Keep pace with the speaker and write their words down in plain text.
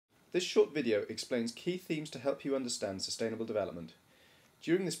This short video explains key themes to help you understand sustainable development.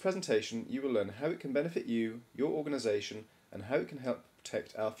 During this presentation, you will learn how it can benefit you, your organisation, and how it can help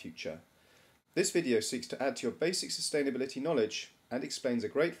protect our future. This video seeks to add to your basic sustainability knowledge and explains a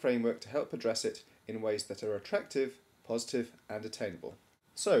great framework to help address it in ways that are attractive, positive, and attainable.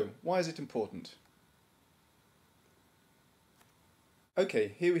 So, why is it important?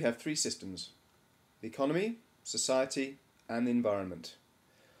 Okay, here we have three systems: the economy, society, and the environment.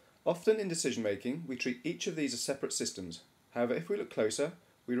 Often in decision making, we treat each of these as separate systems. However, if we look closer,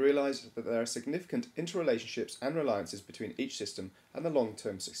 we realise that there are significant interrelationships and reliances between each system and the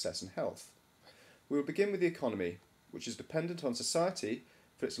long-term success and health. We will begin with the economy, which is dependent on society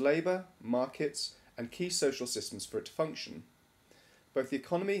for its labour, markets, and key social systems for it to function. Both the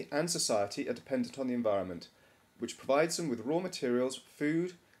economy and society are dependent on the environment, which provides them with raw materials,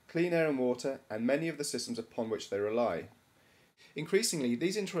 food, clean air and water, and many of the systems upon which they rely. Increasingly,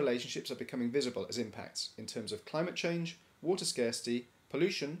 these interrelationships are becoming visible as impacts in terms of climate change, water scarcity,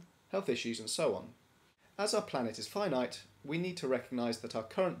 pollution, health issues, and so on. As our planet is finite, we need to recognise that our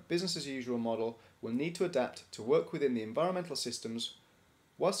current business-as-usual model will need to adapt to work within the environmental systems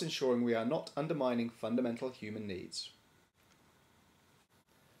whilst ensuring we are not undermining fundamental human needs.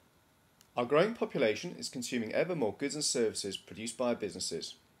 Our growing population is consuming ever more goods and services produced by our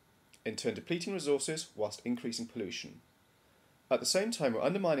businesses, in turn depleting resources whilst increasing pollution. At the same time, we're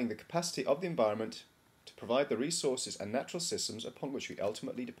undermining the capacity of the environment to provide the resources and natural systems upon which we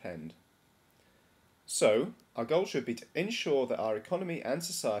ultimately depend. So, our goal should be to ensure that our economy and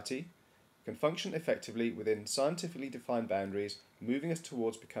society can function effectively within scientifically defined boundaries, moving us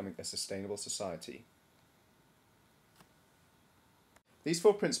towards becoming a sustainable society. These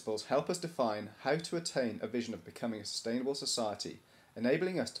four principles help us define how to attain a vision of becoming a sustainable society,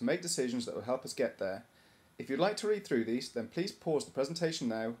 enabling us to make decisions that will help us get there. If you'd like to read through these, then please pause the presentation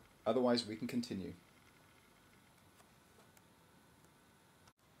now, otherwise we can continue.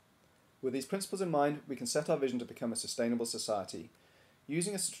 With these principles in mind, we can set our vision to become a sustainable society.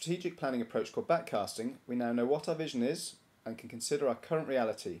 Using a strategic planning approach called backcasting, we now know what our vision is and can consider our current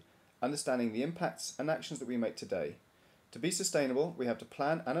reality, understanding the impacts and actions that we make today. To be sustainable, we have to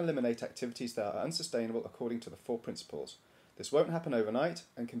plan and eliminate activities that are unsustainable according to the four principles. This won't happen overnight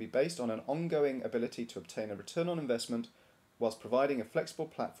and can be based on an ongoing ability to obtain a return on investment whilst providing a flexible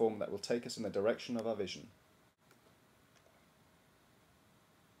platform that will take us in the direction of our vision.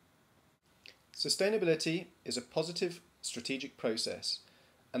 Sustainability is a positive strategic process,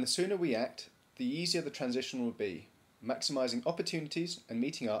 and the sooner we act, the easier the transition will be, maximising opportunities and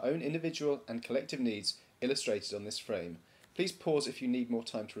meeting our own individual and collective needs illustrated on this frame. Please pause if you need more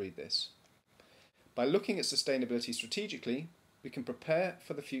time to read this. By looking at sustainability strategically, we can prepare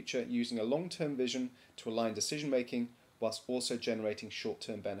for the future using a long-term vision to align decision-making whilst also generating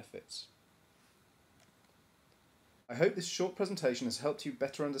short-term benefits. I hope this short presentation has helped you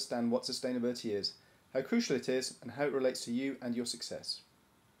better understand what sustainability is, how crucial it is, and how it relates to you and your success.